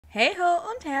Hey ho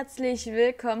und herzlich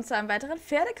willkommen zu einem weiteren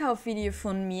Pferdekauf-Video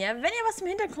von mir. Wenn ihr was im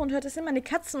Hintergrund hört, das sind meine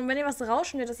Katzen, und wenn ihr was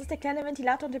rauschen hört, das ist der kleine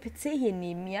Ventilator und der PC hier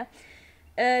neben mir.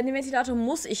 Den Ventilator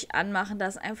muss ich anmachen, da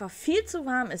es einfach viel zu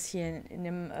warm ist hier in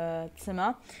dem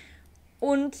Zimmer.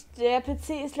 Und der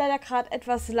PC ist leider gerade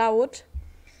etwas laut,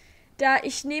 da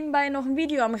ich nebenbei noch ein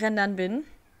Video am Rendern bin.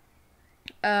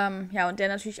 Ja, und der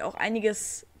natürlich auch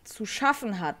einiges zu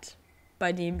schaffen hat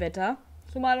bei dem Wetter.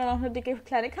 Zumal da noch eine dicke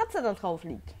kleine Katze da drauf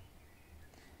liegt.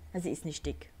 Also sie ist nicht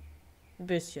dick. Ein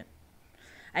bisschen.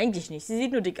 Eigentlich nicht. Sie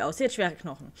sieht nur dick aus. Sie hat schwere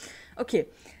Knochen. Okay.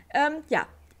 Ja.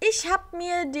 Ich habe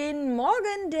mir den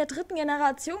Morgen der dritten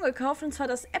Generation gekauft. Und zwar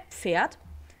das Pferd.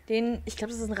 Den, ich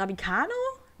glaube, das ist ein Rabicano.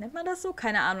 Nennt man das so?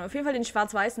 Keine Ahnung. Auf jeden Fall den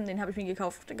schwarz-weißen. Den habe ich mir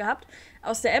gekauft gehabt.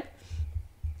 Aus der App.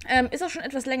 Ist auch schon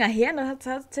etwas länger her. Das hat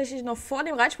tatsächlich noch vor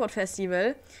dem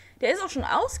Reitsportfestival. Der ist auch schon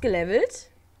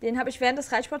ausgelevelt. Den habe ich während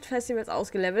des Reitsportfestivals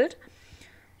ausgelevelt.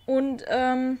 Und,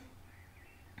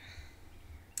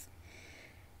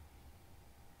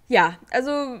 ja,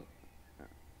 also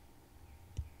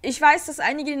ich weiß, dass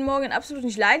einige den Morgen absolut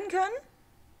nicht leiden können.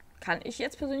 Kann ich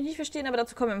jetzt persönlich nicht verstehen, aber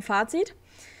dazu kommen wir im Fazit.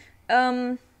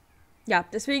 Ja,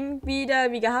 deswegen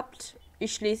wieder, wie gehabt,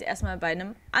 ich lese erstmal bei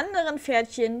einem anderen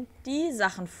Pferdchen die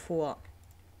Sachen vor.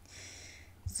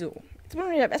 So, jetzt müssen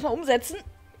wir erstmal umsetzen.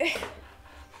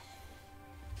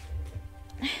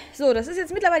 So, das ist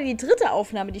jetzt mittlerweile die dritte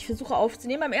Aufnahme, die ich versuche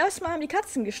aufzunehmen. Beim ersten Mal haben die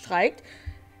Katzen gestreikt.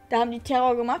 Da haben die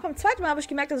Terror gemacht. Beim zweiten Mal habe ich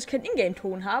gemerkt, dass ich keinen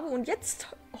Ingame-Ton habe. Und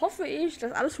jetzt hoffe ich,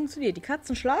 dass alles funktioniert. Die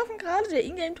Katzen schlafen gerade, der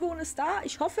Ingame-Ton ist da.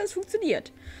 Ich hoffe, es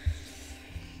funktioniert.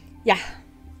 Ja.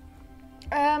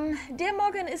 Der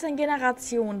Morgen ist ein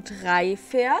Generation 3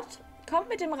 Pferd. Kommt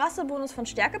mit dem Rassebonus von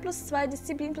Stärke plus 2,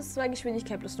 Disziplin plus 2,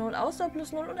 Geschwindigkeit plus 0, Ausdauer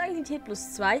plus 0 und Agilität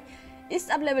plus 2.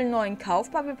 Ist ab Level 9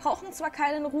 kaufbar. Wir brauchen zwar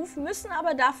keinen Ruf, müssen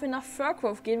aber dafür nach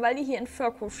Pferdekauf gehen, weil die hier in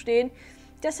Pferdekauf stehen.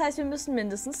 Das heißt, wir müssen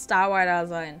mindestens Starrider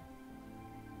sein.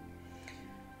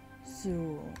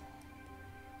 So.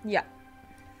 Ja.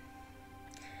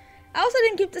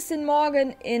 Außerdem gibt es den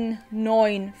Morgen in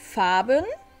 9 Farben.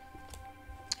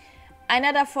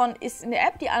 Einer davon ist in der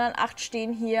App, die anderen 8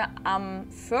 stehen hier am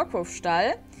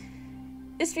Pferdekaufstall.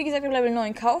 Ist wie gesagt im Level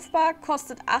 9 kaufbar,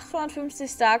 kostet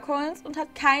 850 Starcoins und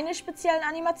hat keine speziellen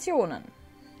Animationen.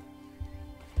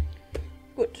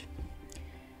 Gut.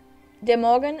 Der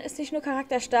Morgen ist nicht nur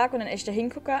charakterstark und ein echter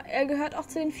Hingucker, er gehört auch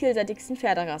zu den vielseitigsten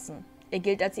Pferderassen. Er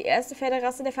gilt als die erste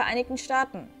Pferderasse der Vereinigten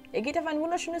Staaten. Er geht auf ein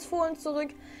wunderschönes Fohlen zurück,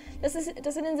 das in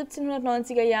den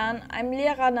 1790er Jahren einem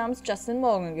Lehrer namens Justin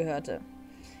Morgan gehörte.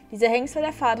 Dieser Hengst war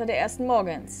der Vater der ersten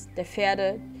Morgans, der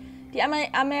Pferde, die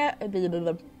Amerika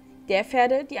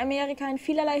in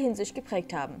vielerlei Hinsicht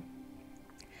geprägt haben.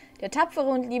 Der tapfere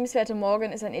und liebenswerte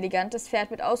Morgan ist ein elegantes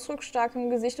Pferd mit ausdrucksstarkem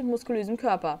Gesicht und muskulösem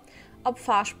Körper. Ob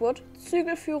Fahrsport,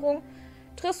 Zügelführung,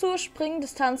 Dressur, Springen,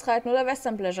 Distanzreiten oder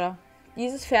Westernpleasure.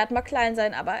 Dieses Pferd mag klein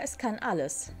sein, aber es kann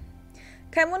alles.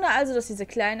 Kein Wunder also, dass diese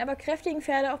kleinen, aber kräftigen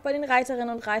Pferde auch bei den Reiterinnen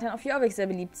und Reitern auf Jorvik sehr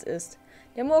beliebt ist.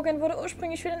 Der Morgan wurde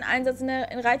ursprünglich für den Einsatz in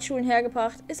Reitschulen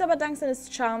hergebracht, ist aber dank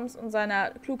seines Charmes und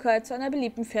seiner Klugheit zu einer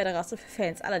beliebten Pferderasse für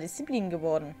Fans aller Disziplinen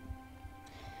geworden.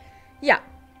 Ja,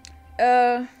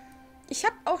 ich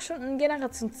habe auch schon in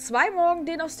Generation 2 Morgen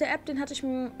den aus der App, den hatte ich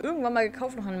mir irgendwann mal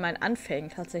gekauft, noch an meinen Anfängen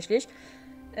tatsächlich.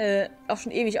 Auch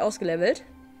schon ewig ausgelevelt.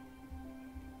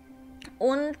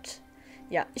 Und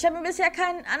ja, ich habe mir bisher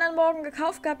keinen anderen Morgen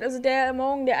gekauft gehabt, also der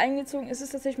Morgen, der eingezogen ist,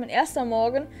 ist tatsächlich mein erster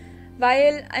Morgen.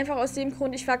 Weil einfach aus dem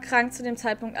Grund, ich war krank zu dem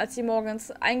Zeitpunkt, als die Morgens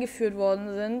eingeführt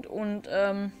worden sind. Und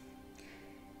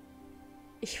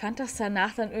ich fand das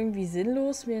danach dann irgendwie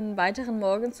sinnlos, mir einen weiteren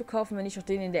Morgen zu kaufen, wenn ich noch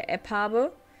den in der App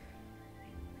habe.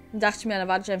 Dann dachte ich mir, dann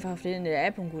warte ich einfach auf den in der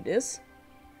App und gut ist.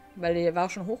 Weil der war auch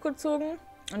schon hochgezogen.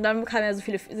 Und dann sind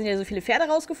ja so viele Pferde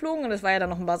rausgeflogen und es war ja dann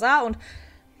noch ein Bazar und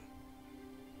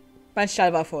mein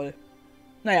Stall war voll.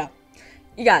 Naja.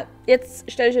 Egal, jetzt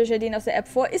stelle ich euch ja den aus der App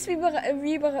vor. Ist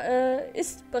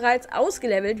bereits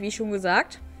ausgelevelt, wie schon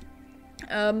gesagt.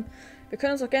 Wir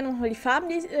können uns auch gerne nochmal die Farben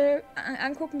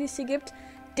angucken, die es hier gibt.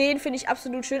 Den finde ich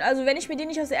absolut schön. Also wenn ich mir den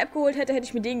nicht aus der App geholt hätte, hätte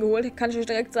ich mir den geholt. Kann ich euch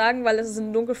direkt sagen, weil das ist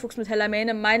ein Dunkelfuchs mit heller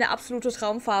Mähne. Meine absolute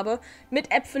Traumfarbe.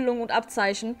 Mit Äpfelung und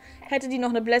Abzeichen. Hätte die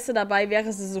noch eine Blässe dabei,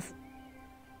 wäre sie so...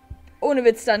 Ohne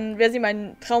Witz, dann wäre sie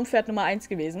mein Traumpferd Nummer 1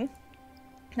 gewesen.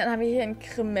 Dann haben wir hier einen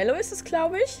Cremello, ist es,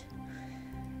 glaube ich.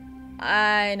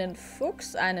 Einen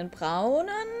Fuchs, einen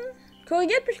braunen.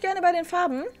 Korrigiert mich gerne bei den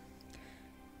Farben.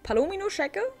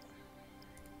 Palomino-Schecke.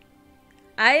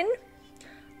 Ein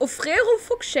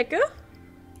Ofrero-Fuchsschecke.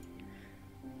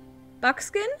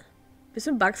 Buckskin? Bist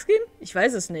du ein Buckskin? Ich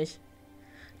weiß es nicht.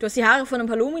 Du hast die Haare von einem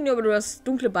Palomino, aber du hast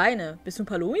dunkle Beine. Bist du ein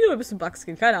Palomino oder bist du ein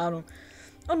Buckskin? Keine Ahnung.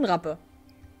 Und ein Rappe.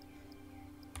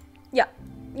 Ja,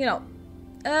 genau.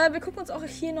 Wir gucken uns auch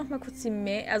hier nochmal kurz die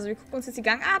Mähen, also wir gucken uns jetzt die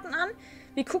Gangarten an.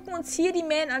 Wir gucken uns hier die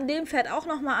Mähen an dem Pferd auch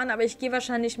nochmal an, aber ich gehe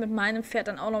wahrscheinlich mit meinem Pferd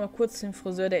dann auch nochmal kurz zum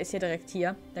Friseur, der ist ja direkt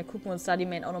hier. Dann gucken wir uns da die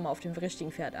Mähen auch nochmal auf dem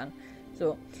richtigen Pferd an.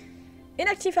 So.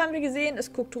 Inaktiv haben wir gesehen,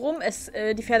 es guckt rum,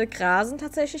 die Pferde grasen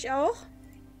tatsächlich auch.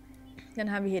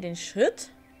 Dann haben wir hier den Schritt.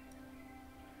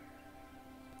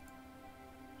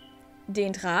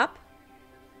 Den Trab.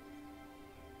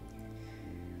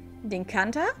 Den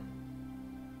Kanter.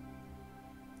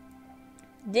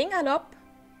 Den Galopp.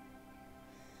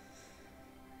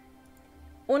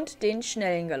 Und den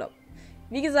schnellen Galopp.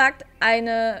 Wie gesagt,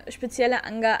 eine spezielle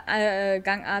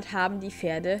Gangart haben die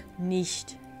Pferde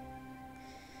nicht.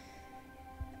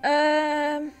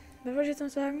 Was wollte ich jetzt noch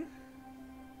sagen?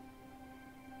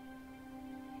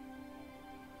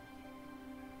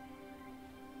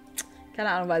 Keine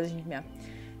Ahnung, weiß ich nicht mehr.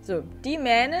 So, die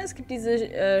Mähne. Es gibt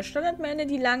diese Standardmähne,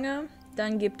 die lange.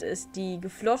 Dann gibt es die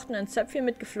geflochtenen Zöpfchen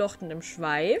mit geflochtenem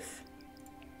Schweif.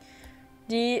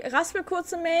 Die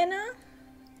raspelkurze Mähne.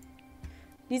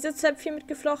 Diese Zöpfchen mit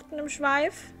geflochtenem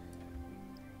Schweif.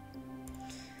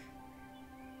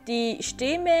 Die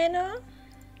Stehmähne.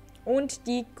 Und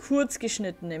die kurz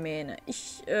geschnittene Mähne.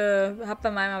 Ich habe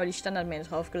bei meinem aber die Standardmähne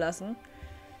drauf gelassen.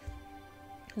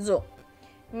 So.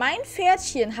 Mein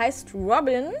Pferdchen heißt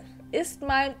Robin. Ist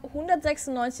mein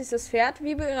 196. Pferd.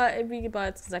 Wie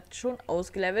bereits gesagt, schon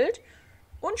ausgelevelt.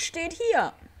 Und steht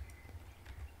hier.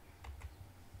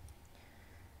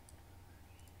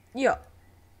 Ja.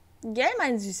 Gell,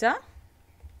 mein Süßer?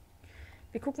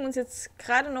 Wir gucken uns jetzt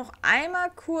gerade noch einmal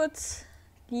kurz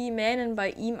die Mähnen bei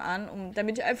ihm an,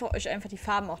 damit ich euch einfach die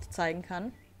Farben auch zeigen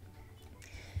kann.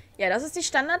 Ja, das ist die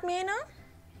Standardmähne.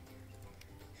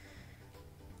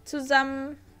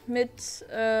 Zusammen mit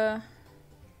dem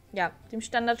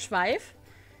Standardschweif.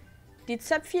 Die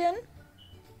Zöpfchen.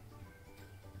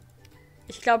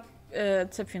 Ich glaube, wenn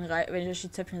ich euch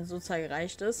die Zöpfchen so zeige,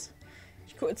 reicht es.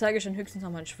 Ich zeige schon höchstens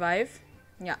nochmal einen Schweif.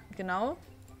 Ja, genau.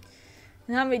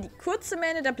 Dann haben wir die kurze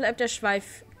Mähne, da bleibt der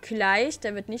Schweif gleich,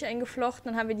 der wird nicht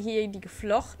eingeflochten. Dann haben wir hier die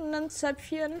geflochtenen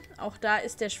Zöpfchen. Auch da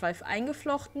ist der Schweif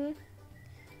eingeflochten.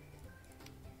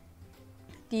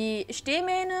 Die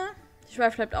Stehmähne, der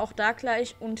Schweif bleibt auch da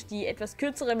gleich. Und die etwas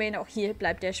kürzere Mähne, auch hier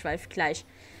bleibt der Schweif gleich.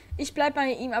 Ich bleibe bei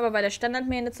ihm aber bei der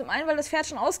Standardmähne. Zum einen, weil das Pferd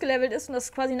schon ausgelevelt ist und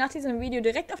das quasi nach diesem Video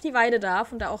direkt auf die Weide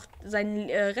darf und da auch sein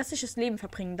restliches Leben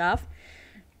verbringen darf.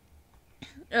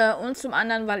 Und zum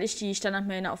anderen, weil ich die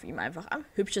Standardmähne auf ihm einfach am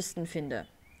hübschesten finde.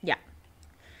 Ja.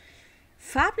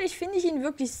 Farblich finde ich ihn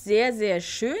wirklich sehr, sehr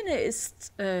schön.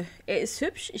 Er ist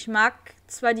hübsch. Ich mag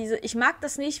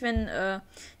das nicht, wenn,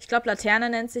 ich glaube Laterne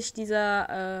nennt sich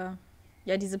diese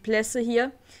Plässe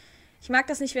hier. Ich mag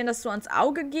das nicht, wenn das so ans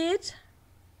Auge geht.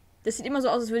 Das sieht immer so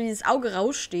aus, als würde dieses Auge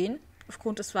rausstehen.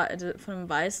 Aufgrund von dem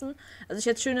Weißen. Also ich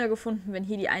hätte es schöner gefunden, wenn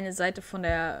hier die eine Seite vom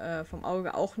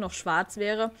Auge auch noch schwarz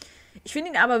wäre. Ich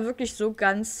finde ihn aber wirklich so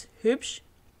ganz hübsch.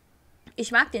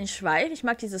 Ich mag den Schweif. Ich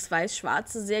mag dieses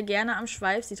weiß-schwarze sehr gerne am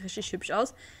Schweif. Sieht richtig hübsch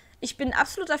aus. Ich bin ein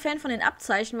absoluter Fan von den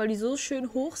Abzeichen, weil die so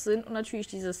schön hoch sind. Und natürlich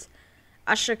dieses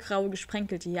aschegraue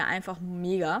Gesprenkelte hier. Einfach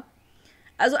mega.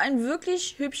 Also ein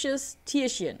wirklich hübsches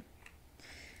Tierchen.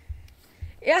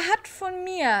 Er hat von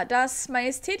mir das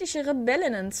majestätische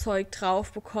Rebellinnenzeug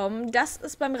drauf bekommen, das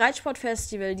es beim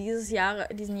Reitsportfestival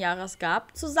diesen Jahres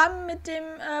gab, zusammen mit dem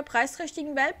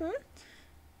preisträchtigen Welpen.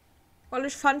 Weil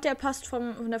ich fand, der passt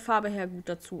von der Farbe her gut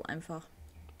dazu einfach.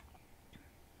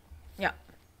 Ja.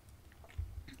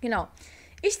 Genau.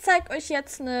 Ich zeige euch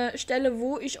jetzt eine Stelle,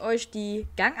 wo ich euch die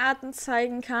Gangarten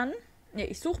zeigen kann. Ne,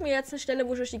 ich suche mir jetzt eine Stelle,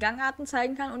 wo ich euch die Gangarten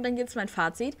zeigen kann und dann gibt es mein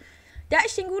Fazit. Da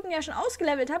ich den Guten ja schon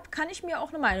ausgelevelt habe, kann ich mir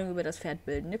auch eine Meinung über das Pferd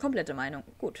bilden. Eine komplette Meinung.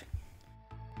 Gut.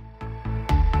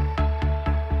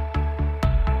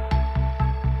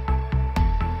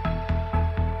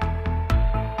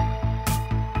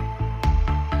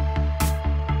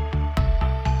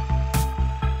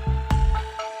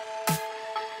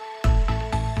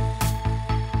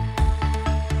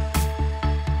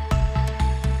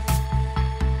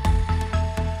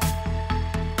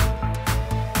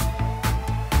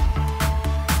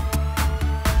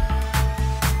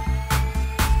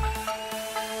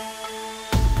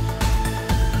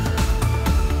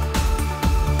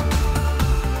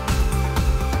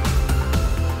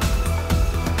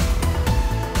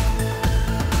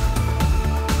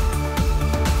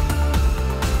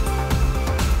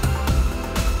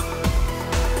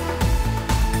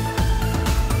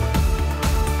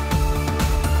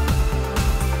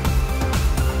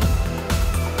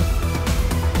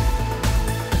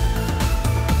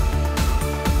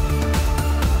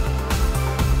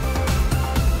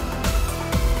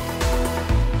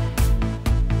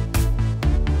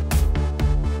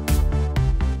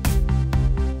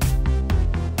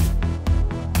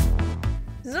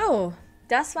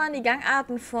 das waren die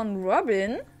Gangarten von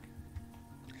Robin.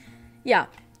 Ja.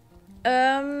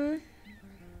 Da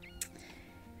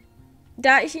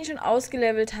ich ihn schon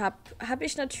ausgelevelt habe, habe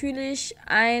ich natürlich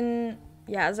einen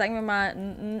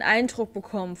Eindruck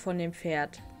bekommen von dem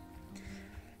Pferd.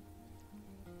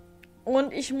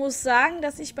 Und ich muss sagen,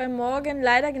 dass ich beim Morgan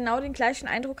leider genau den gleichen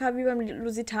Eindruck habe wie beim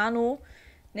Lusitano,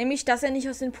 nämlich, dass er nicht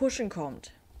aus den Pushen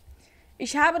kommt.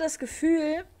 Ich habe das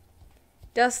Gefühl,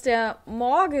 dass der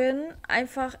Morgan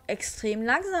einfach extrem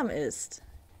langsam ist.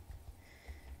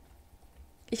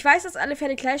 Ich weiß, dass alle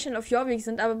Pferde gleich schnell auf Jorvik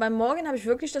sind, aber beim Morgan habe ich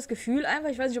wirklich das Gefühl einfach,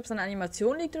 ich weiß nicht, ob es an der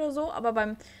Animation liegt oder so, aber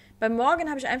beim Morgan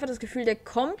habe ich einfach das Gefühl, der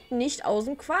kommt nicht aus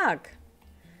dem Quark.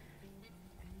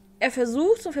 Er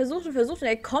versucht und versucht und versucht und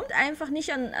er kommt einfach nicht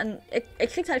er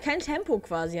kriegt halt kein Tempo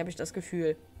quasi, habe ich das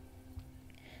Gefühl.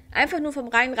 Einfach nur vom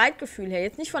reinen Reitgefühl her.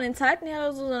 Jetzt nicht von den Zeiten her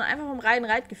oder so, sondern einfach vom reinen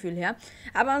Reitgefühl her.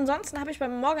 Aber ansonsten habe ich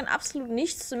beim Morgan absolut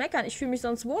nichts zu meckern. Ich fühle mich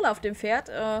sonst wohl auf dem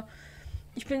Pferd.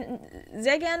 Ich bin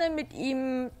sehr gerne mit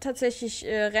ihm tatsächlich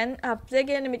habe sehr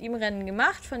gerne mit ihm Rennen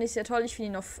gemacht. Fand ich sehr toll. Ich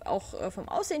finde ihn auch vom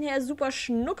Aussehen her super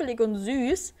schnuckelig und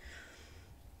süß.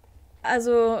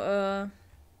 Also,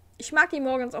 ich mag die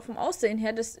Morgans auch vom Aussehen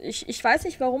her. Ich weiß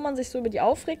nicht, warum man sich so über die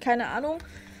aufregt. Keine Ahnung.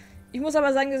 Ich muss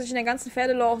aber sagen, dass ich in der ganzen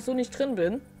Pferdelore auch so nicht drin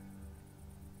bin.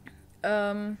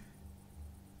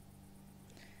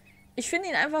 Ich finde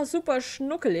ihn einfach super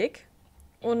schnuckelig.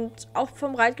 Und auch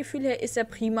vom Reitgefühl her ist er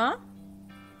prima.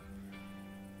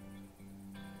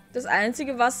 Das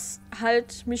Einzige, was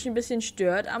halt mich ein bisschen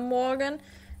stört am Morgan,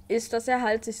 ist, dass er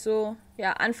halt sich so,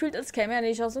 anfühlt, als käme er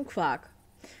nicht aus dem Quark.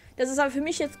 Das ist aber für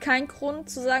mich jetzt kein Grund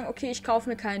zu sagen, okay, ich kaufe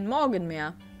mir keinen Morgan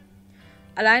mehr.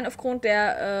 Allein aufgrund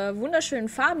der wunderschönen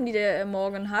Farben, die der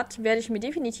Morgan hat, werde ich mir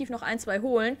definitiv noch 1, 2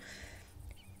 holen.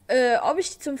 Ob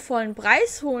ich die zum vollen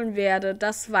Preis holen werde,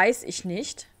 das weiß ich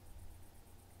nicht.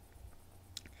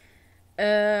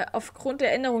 Aufgrund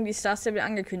der Änderung, die Star Stable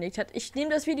angekündigt hat. Ich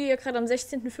nehme das Video hier gerade am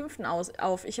 16.05.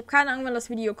 auf. Ich habe keine Ahnung, wann das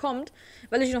Video kommt,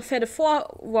 weil ich noch Pferde vor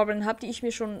Robin habe, die ich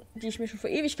mir schon vor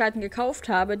Ewigkeiten gekauft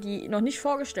habe, die noch nicht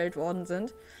vorgestellt worden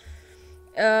sind.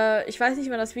 Ich weiß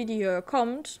nicht, wann das Video hier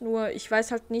kommt, nur ich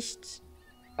weiß halt nicht,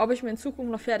 ob ich mir in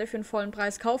Zukunft noch Pferde für einen vollen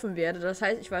Preis kaufen werde. Das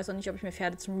heißt, ich weiß auch nicht, ob ich mir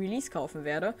Pferde zum Release kaufen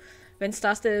werde, wenn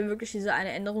Star Stable wirklich diese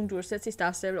eine Änderung durchsetzt, die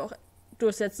Star Stable auch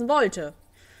durchsetzen wollte.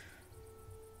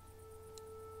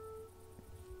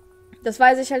 Das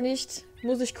weiß ich halt nicht.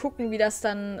 Muss ich gucken, wie das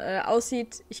dann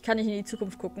aussieht. Ich kann nicht in die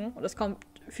Zukunft gucken. Und das kommt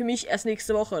für mich erst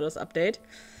nächste Woche, das Update.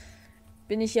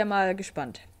 Bin ich ja mal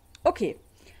gespannt. Okay.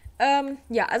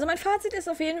 Also mein Fazit ist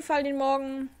auf jeden Fall, den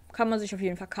Morgen kann man sich auf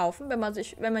jeden Fall kaufen, wenn man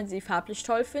sie farblich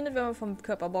toll findet, wenn man mit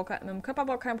dem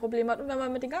Körperbau kein Problem hat und wenn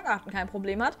man mit den Gangarten kein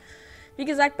Problem hat. Wie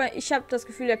gesagt, ich habe das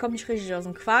Gefühl, der kommt nicht richtig aus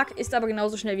dem Quark, ist aber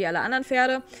genauso schnell wie alle anderen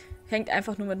Pferde. Hängt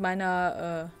einfach nur mit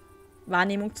meiner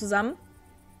Wahrnehmung zusammen.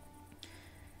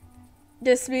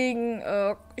 Deswegen,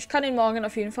 ich kann den Morgan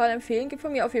auf jeden Fall empfehlen. Gibt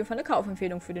von mir auf jeden Fall eine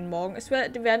Kaufempfehlung für den Morgan.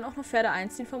 Die werden auch noch Pferde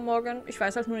einziehen vom Morgan. Ich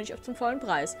weiß halt nur nicht, ob zum vollen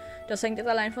Preis. Das hängt jetzt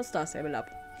allein von Star Stable ab.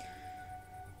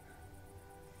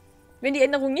 Wenn die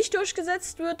Änderung nicht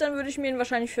durchgesetzt wird, dann würde ich mir ihn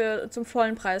wahrscheinlich zum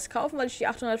vollen Preis kaufen, weil ich die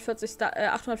 850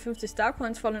 Star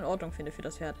Coins voll in Ordnung finde für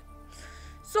das Pferd.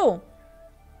 So,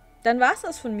 dann war es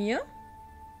das von mir.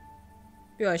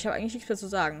 Ja, ich habe eigentlich nichts mehr zu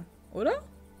sagen, oder?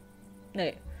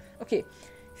 Nee. Okay.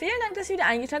 Vielen Dank, dass ihr wieder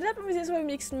eingeschaltet habt und wir sehen uns beim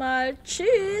nächsten Mal.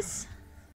 Tschüss!